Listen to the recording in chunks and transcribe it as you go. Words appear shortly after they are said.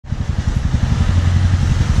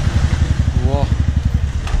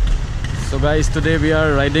guys, today we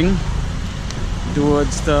are riding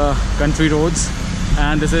towards the country roads,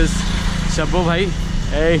 and this is Shaboo Bhai.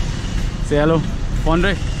 Hey, say hello.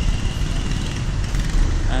 Fondre.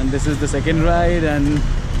 And this is the second ride, and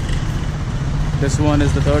this one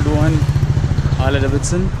is the third one. Harley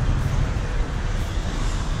Davidson.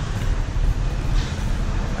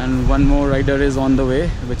 And one more rider is on the way,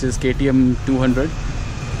 which is KTM 200.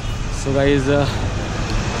 So guys,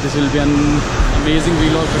 this will be an amazing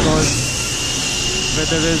vlog because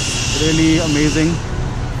weather is really amazing.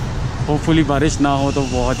 Hopefully बारिश ना हो तो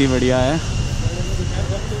बहुत ही बढ़िया है.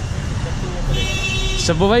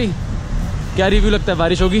 शब्बू भाई, क्या review लगता है?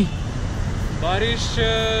 बारिश होगी? बारिश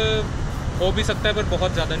हो भी सकता है पर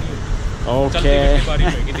बहुत ज़्यादा नहीं होगी. Okay.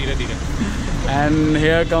 बारिश होगी धीरे-धीरे. And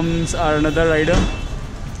here comes our another rider,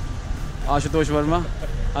 Ashutosh Verma.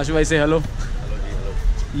 Ashu bhai, say hello. Hello ji, hello.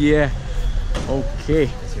 Yeah. Okay.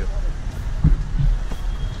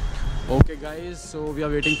 Okay guys, so we are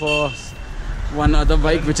waiting for one other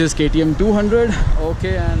bike, which is KTM 200.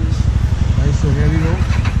 Okay, and guys, so here we go.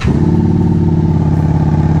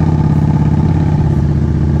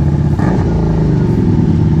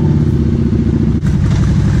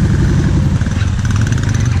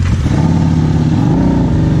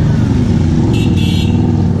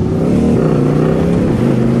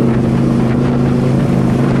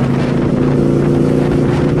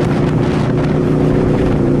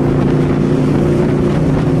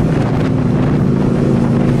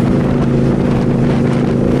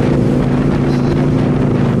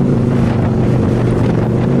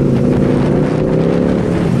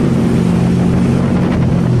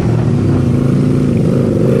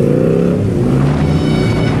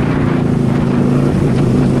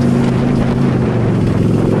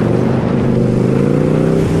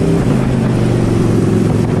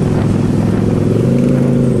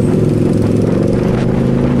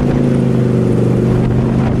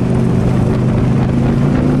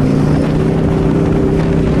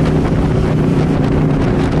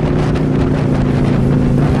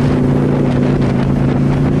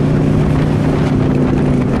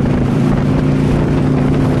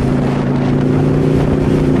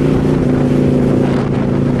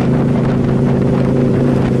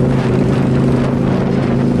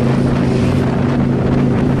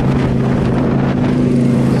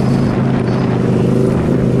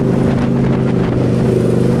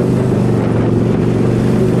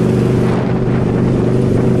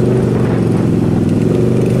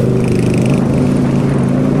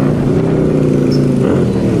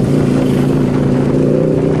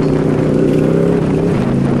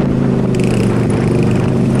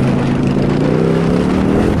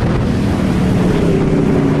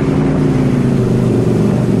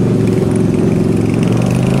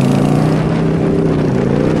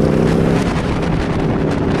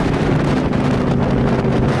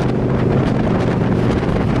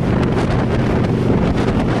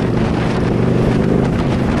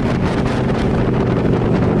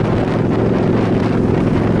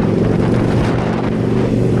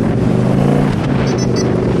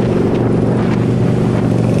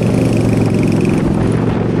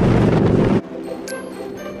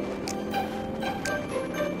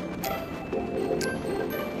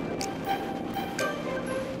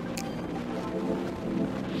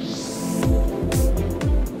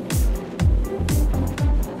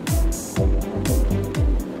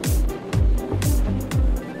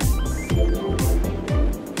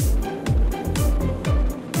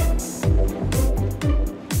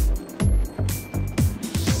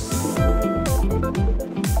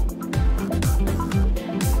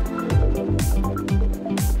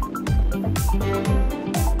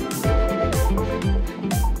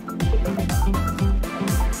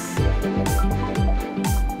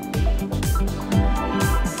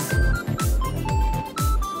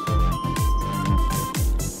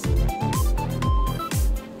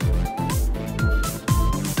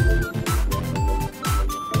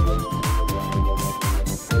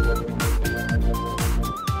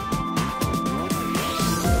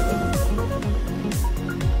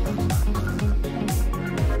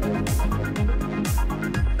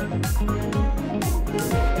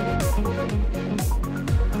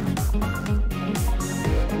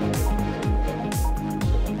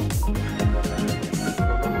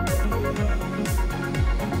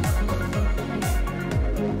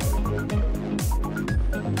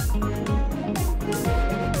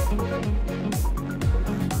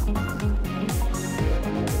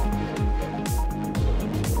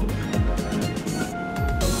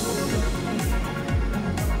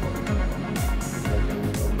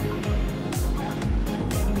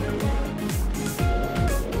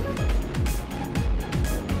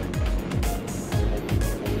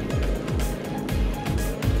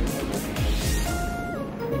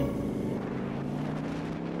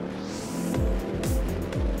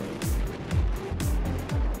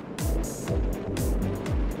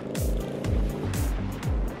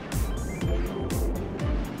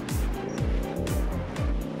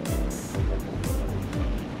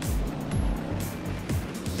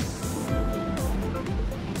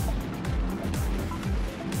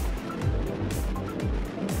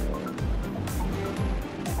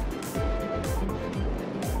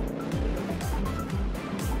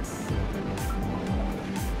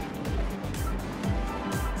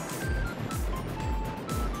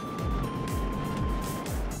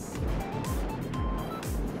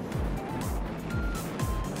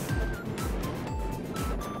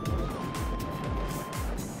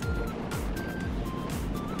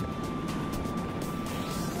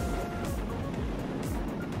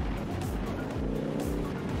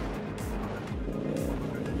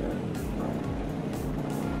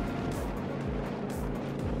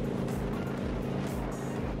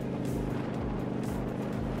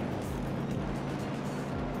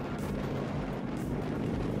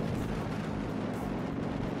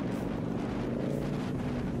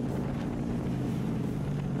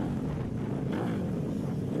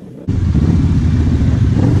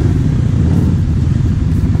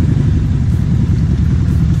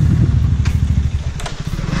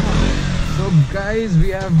 guys, we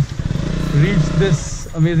have reached this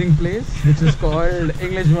amazing place which is called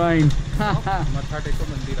English Wine. मत्था टेको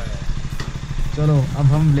मंदिर आया है. चलो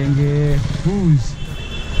अब हम लेंगे booze.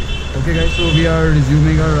 Okay guys, so we are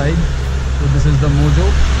resuming our ride. So this is the Mojo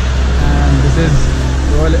and this is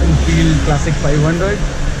Royal Enfield Classic 500.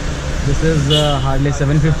 This is Harley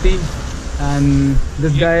 750 and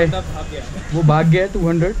this guy वो भाग गया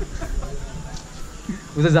 200.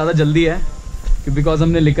 उसे ज़्यादा जल्दी है बिकॉज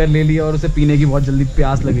हमने लिकर ले लिया और उसे पीने की बहुत जल्दी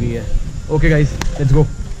प्यास लग रही है. Okay guys, let's go.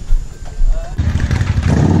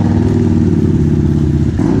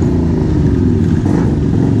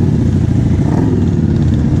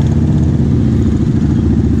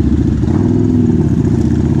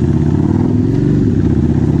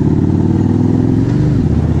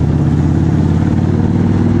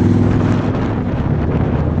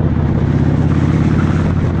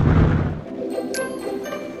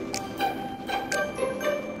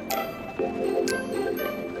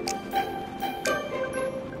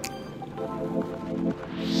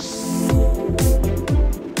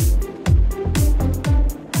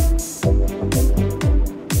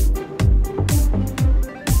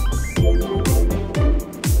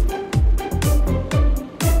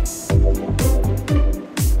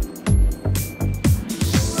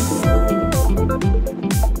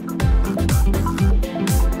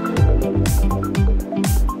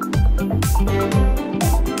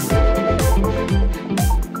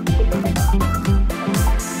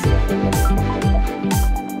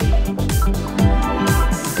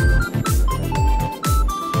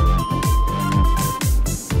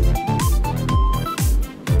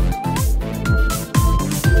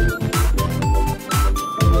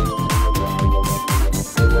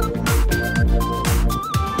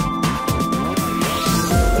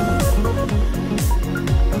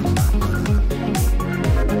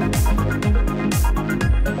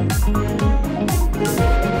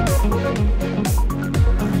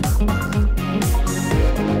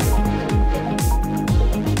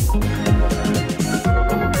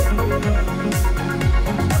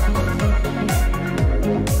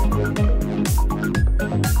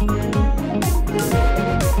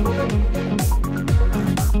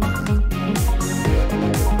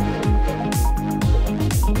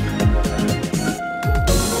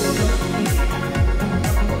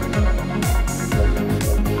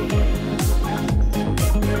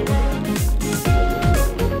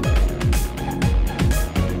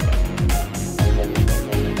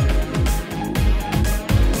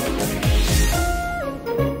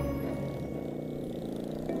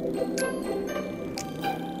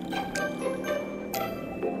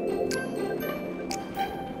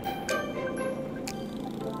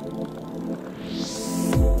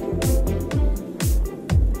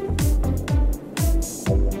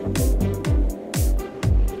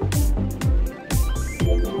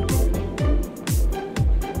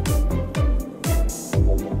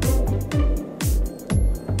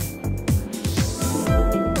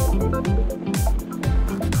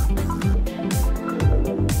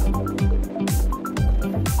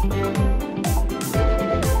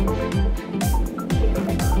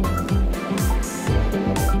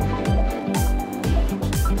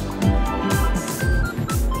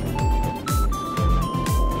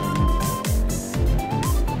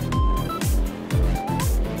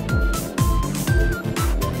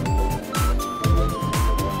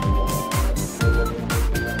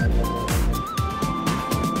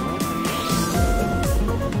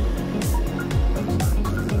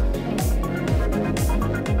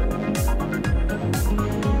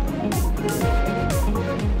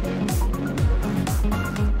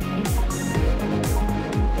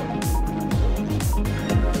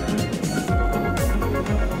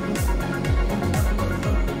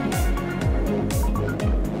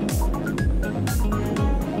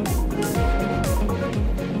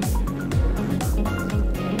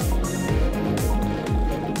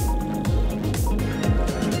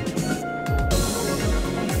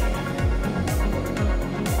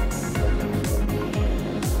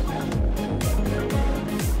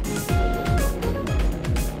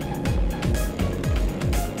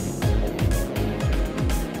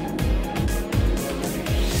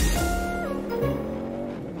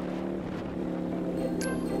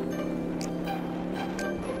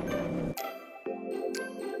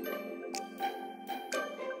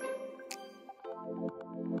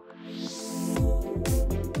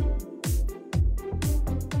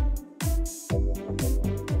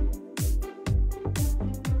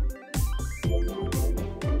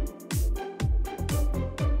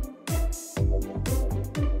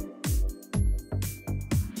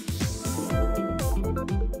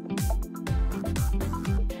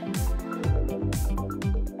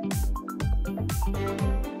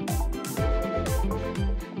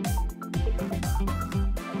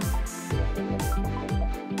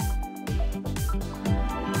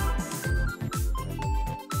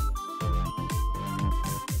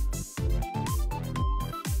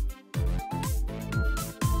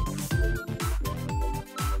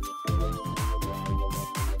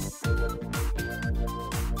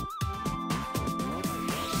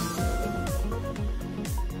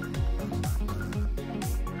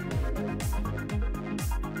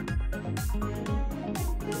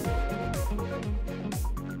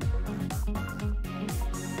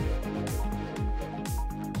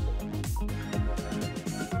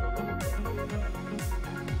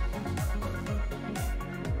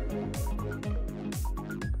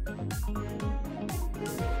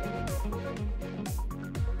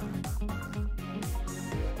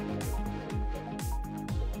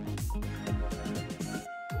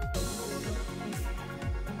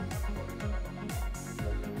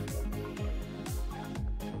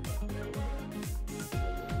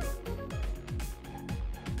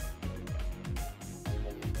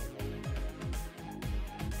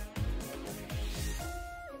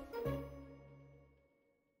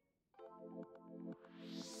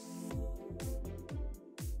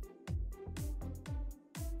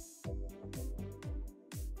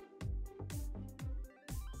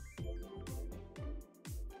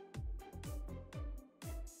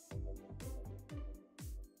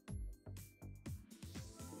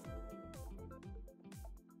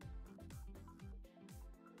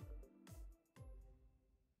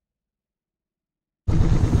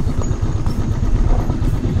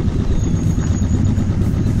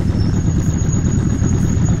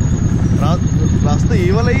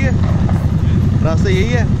 रास्ता यही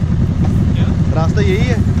है क्या? रास्ता यही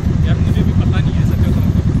है यार मुझे भी पता नहीं है सर क्या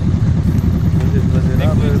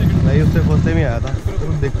मैं उससे फर्स्ट टाइम ही आया था। तो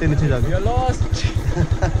देखते नीचे जाके। मैं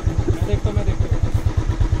देखता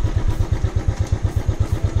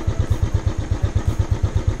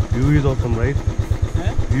view is awesome right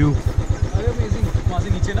view. अरे अमेजिंग, वहाँ से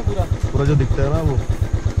नीचे ना पूरा जो दिखता है ना वो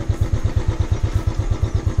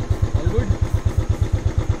ऑल गुड।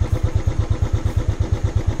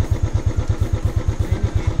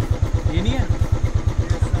 ये नहीं है,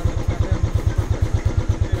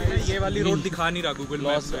 ये वाली रोड दिखा नहीं रहा गूगल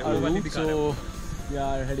मैप पे, वो वाली दिखा रहा है। वी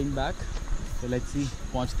आर हेडिंग बैक, तो लेट्स सी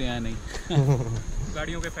पहुंचते हैं या नहीं।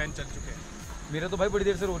 गाड़ियों के फैन चल चुके हैं। मेरा तो भाई बड़ी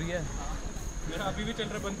देर से रो रही है। मेरा अभी भी चल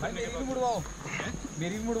रहा है बंद करने के बाद।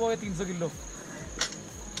 मेरी भी मुड़वाओ 300 किलो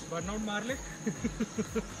बर्नआउट मार ले।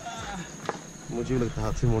 मुझे भी लगता है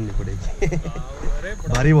हाथ से मोड़नी पड़ेगी। अरे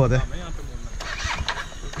भारी बहुत है। यहाँ पे मोड़ना।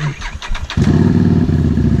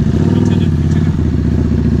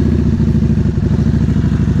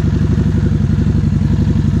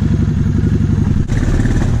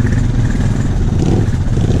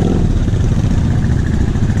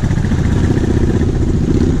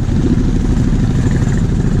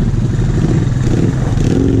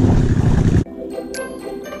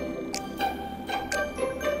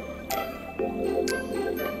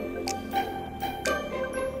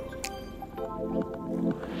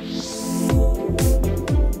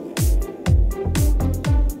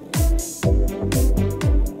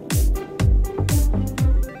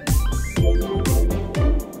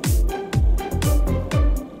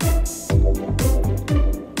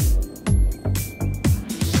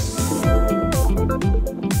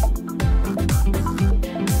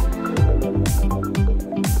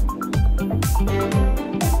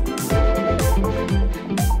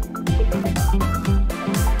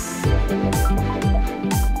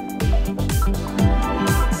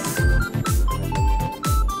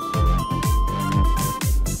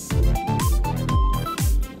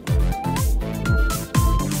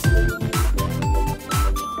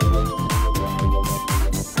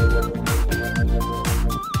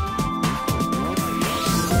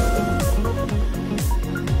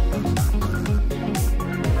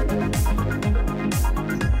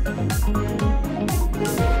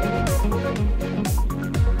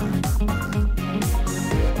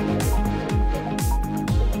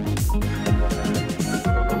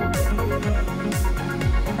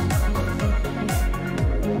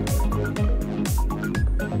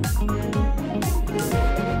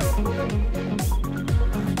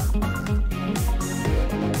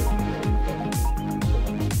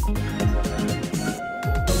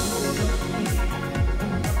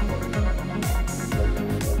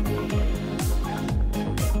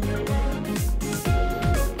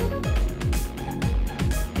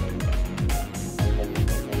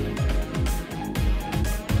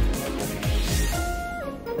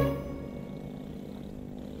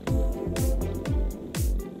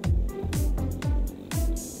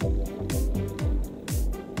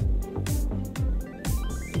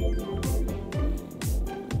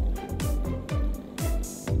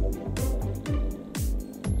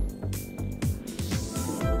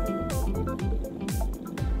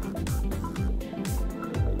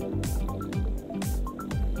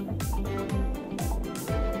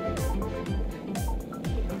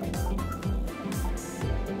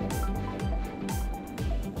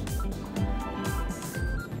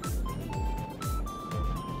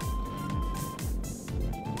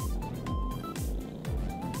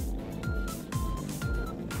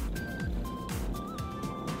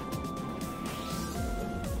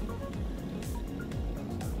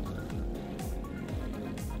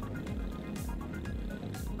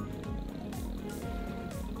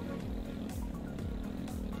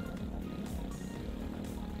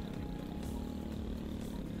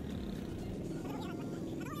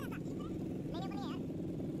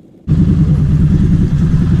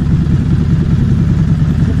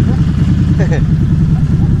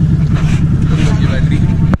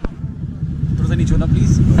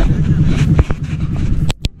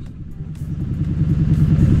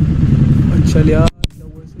 चल यार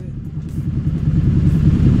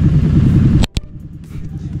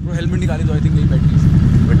वो हेलमेट निकाली तो आई थिंक गई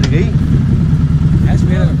बैटरी गई है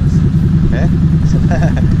मेरा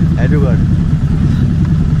है जो गार्ड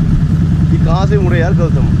ये कहाँ से मुड़े यार कल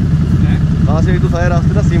तुम कहाँ से? तो सारे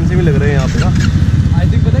रास्ते ना सेम ही लग रहे हैं यहाँ पे ना। आई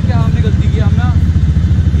थिंक पता है क्या हमने गलती की, हम ना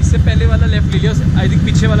इससे पहले वाला लेफ्ट ले लिया, आई थिंक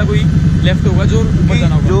पीछे वाला कोई लेफ्ट होगा जो ऊपर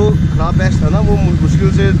जाना होगा। जो खराब पैच था ना वो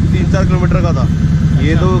मुश्किल से 3-4 किलोमीटर का था।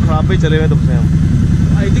 ये तो खराब पे चले हुए तब से हम।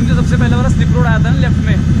 आई थिंक जो सबसे पहले वाला स्लिप रोड आया था ना लेफ्ट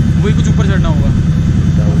में, वही कुछ ऊपर चढ़ना होगा।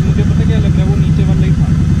 लगता है। मुझे पता क्या लग रहा है, वो नीचे वाला ही था।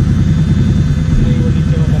 नहीं, वो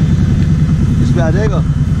नीचे वाला नहीं। इस पे आ जाएगा?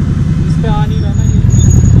 इस पे आ नहीं रहा ना ये।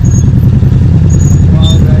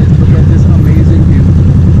 Wow guys, look at this amazing view.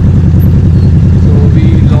 So we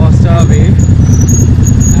lost our way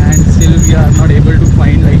and still we are not able to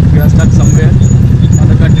find, like we are stuck somewhere on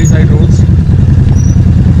the countryside roads.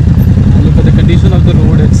 And look at the condition of the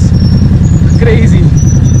road, it's crazy.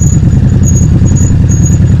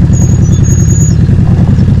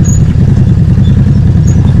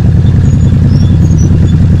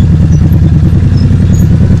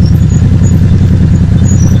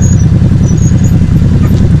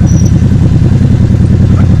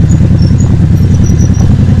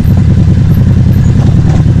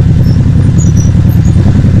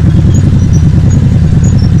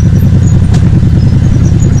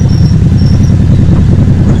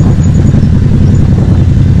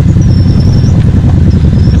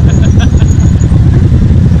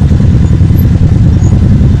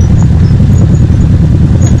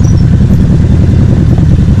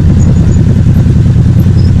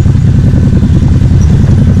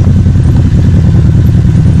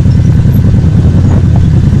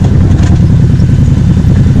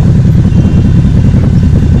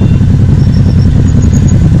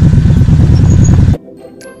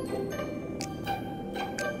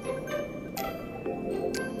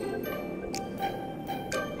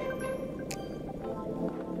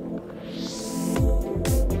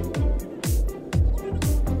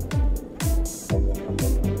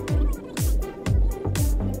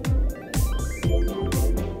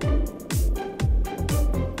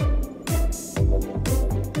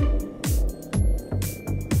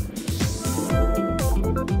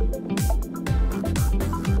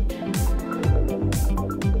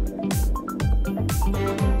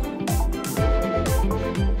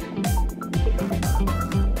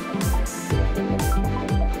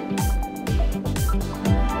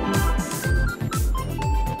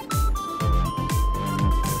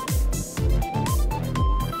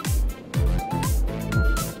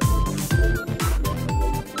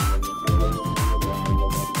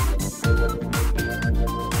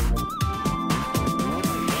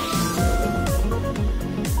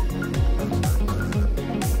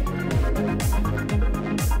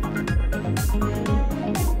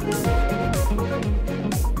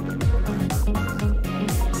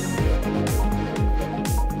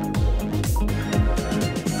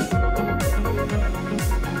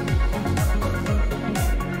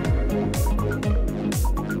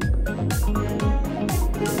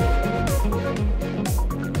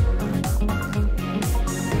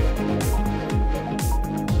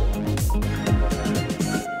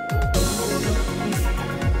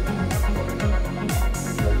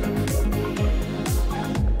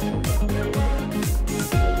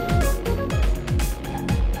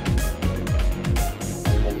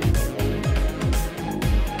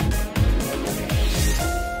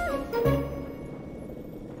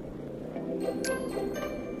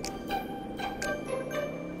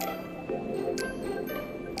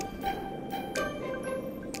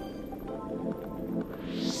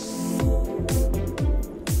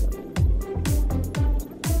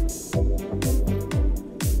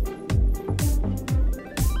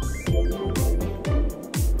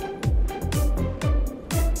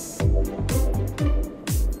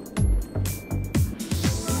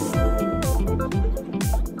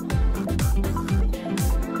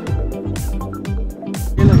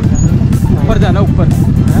 ऊपर जाना, ऊपर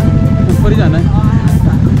ही जाना है।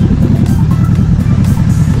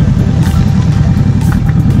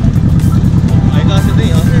 कहाँ से थे?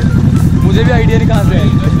 यहाँ से मुझे भी आइडिया नहीं कहाँ से है।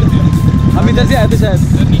 हम इधर से आए थे शायद,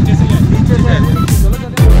 नीचे से आए।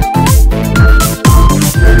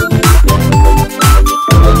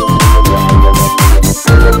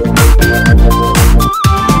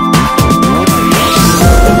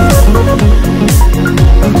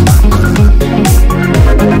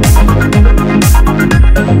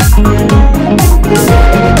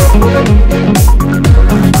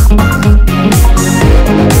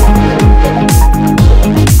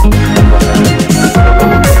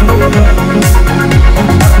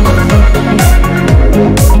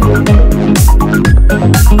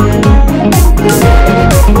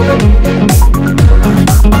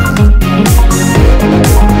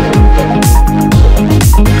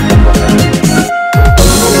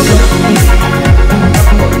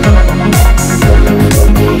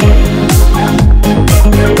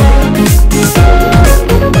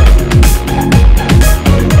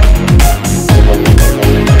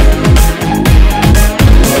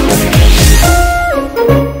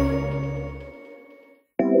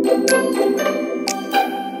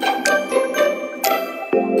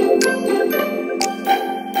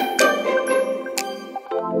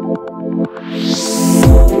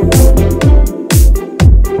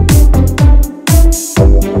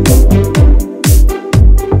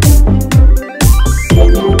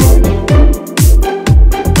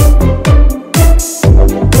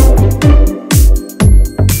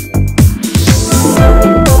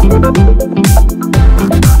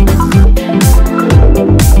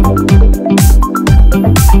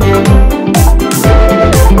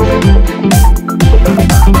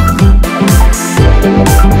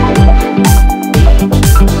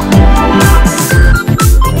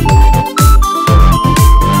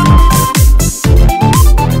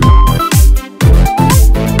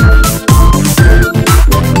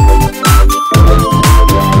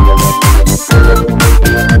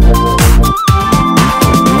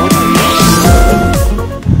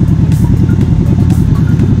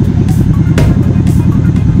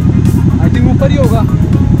 ऊपर ही होगा।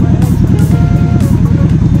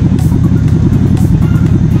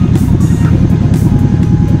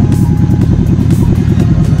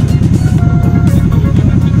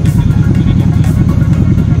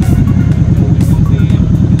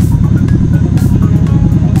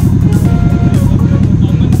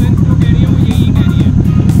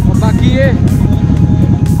 और बाकी ये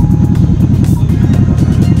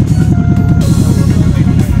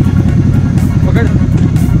पकड़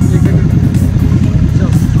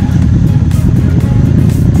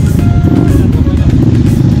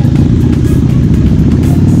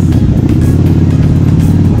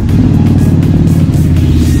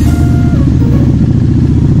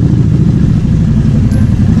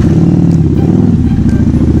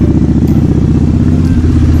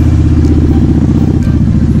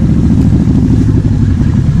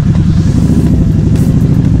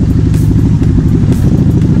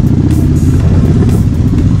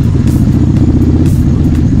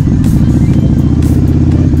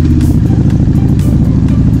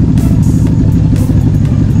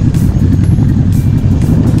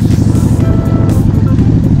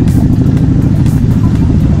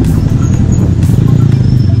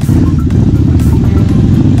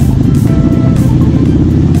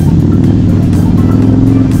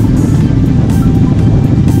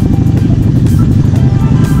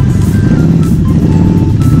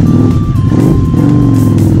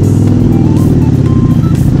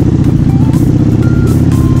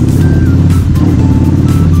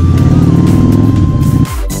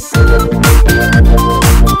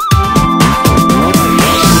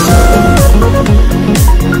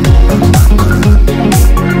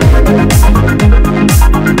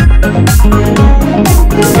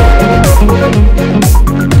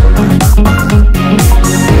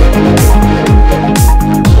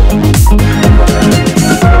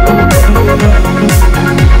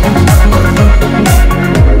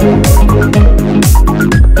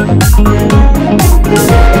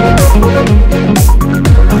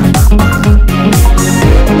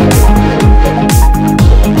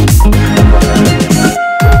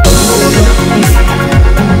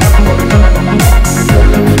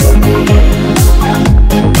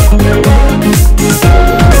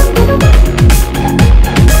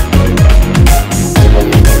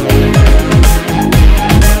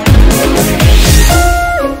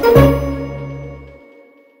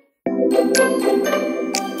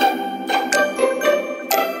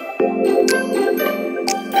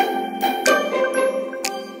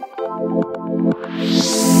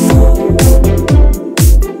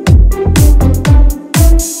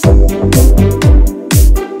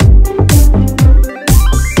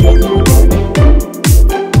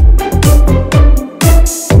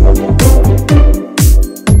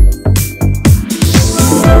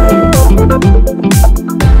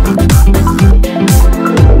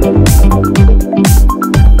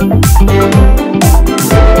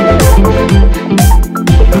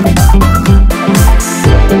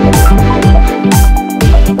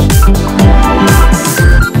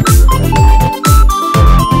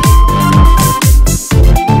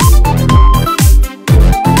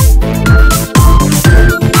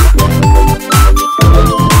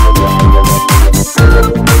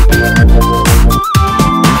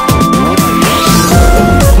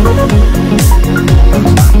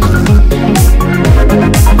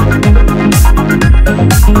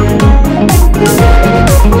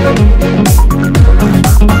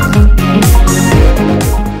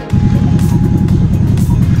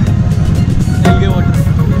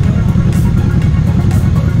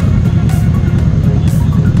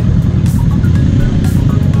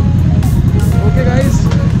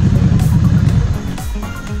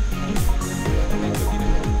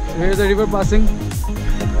Here's the river passing.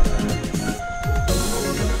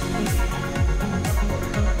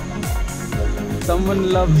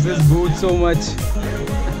 Someone loves this boot so much.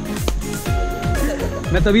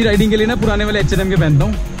 मैं तभी राइडिंग के लिए ना पुराने वाले H&M के पहनता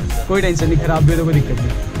हूँ, कोई टेंशन नहीं, खराब भी तो कोई दिक्कत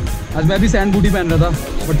नहीं। आज मैं भी सैंड बूट ही पहन रहा था,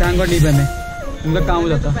 बट थैंक गॉड नहीं पहने, उनका काम हो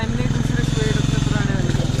जाता।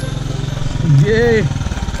 ये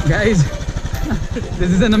guys,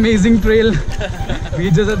 this is an amazing trail. We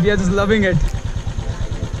are just loving it,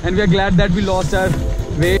 and we are glad that we lost our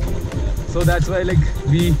way. So that's why like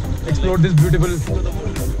we explored this beautiful.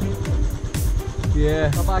 ये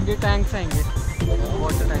अब आगे टैंक्स आएंगे,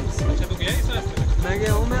 वाटर टैंक्स। अच्छा तो गया इस रास्ते में? मैं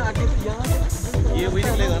गया हूँ, मैं आगे यहाँ ये वही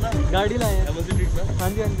निकलेगा ना, गाड़ी लाए हैं। हाँ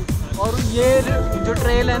जी हाँ जी। और ये जो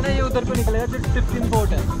ट्रेल है ना, ये उधर को निकलेगा जो टिबेटियन फोर्ट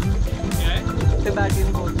है। क्या है?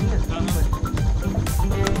 टिबेटियन फोर्ट नहीं है।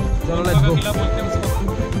 चलो लेट्स गो। किला बोलते हैं उसको।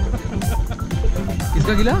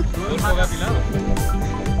 किसका किला? गोरखा का किला।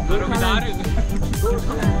 गोरखनार।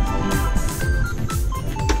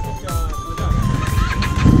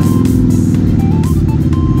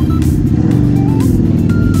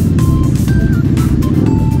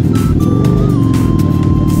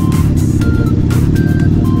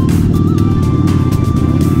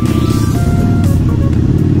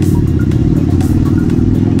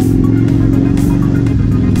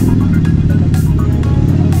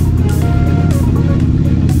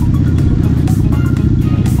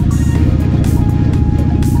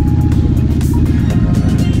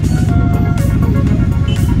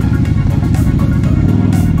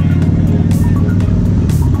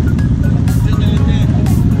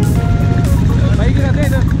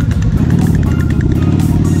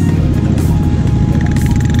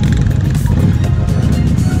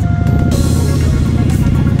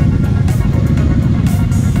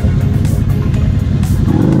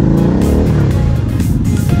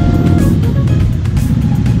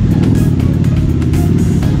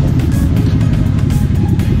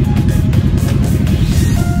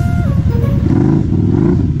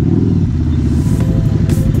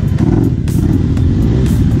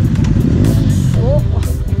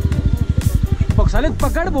 साले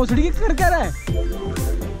पकड़ भोसड़ी की कर क्या रहा है?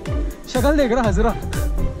 शक्ल देख रहा, हंस रहा।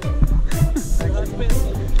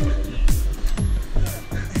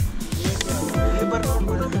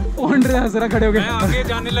 ओन रहे हंस रहा खड़े हो गए। मैं आगे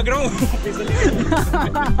जाने लग रहा हूँ।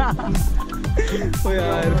 ओ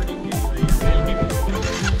यार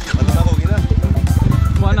खतरनाक होगी ना,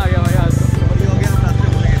 मन आ गया भाई आज तो। बड़ी हो गया, हम रास्ते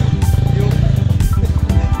भूल गए।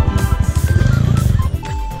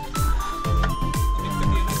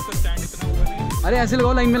 अरे ऐसे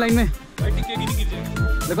लगाओ लाइन में भाई टिकेगी नहीं, गिर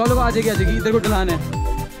जाएगी। लगाओ आ जाएगी इधर को ढलान है,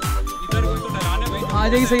 इधर कोई तो ढलान है भाई। आ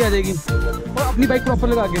जाएगी, सही आ जाएगी। और अपनी बाइक प्रॉपर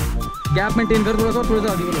लगा के गैप मेंटेन कर थोड़ा सा, थोड़ा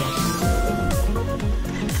सा आगे को लगा।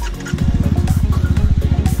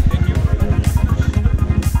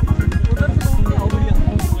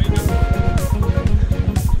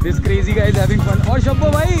 This crazy guy is having fun. और शब्बो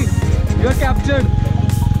भाई, you are captured.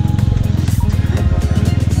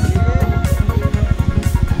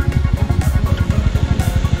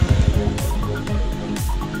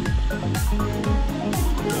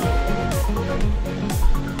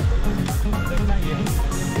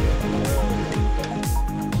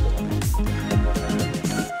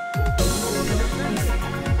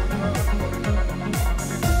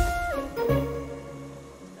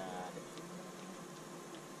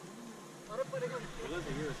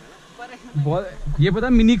 बहुत ये पता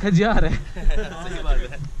मिनी खजियार है। सही बात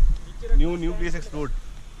है। New place explored.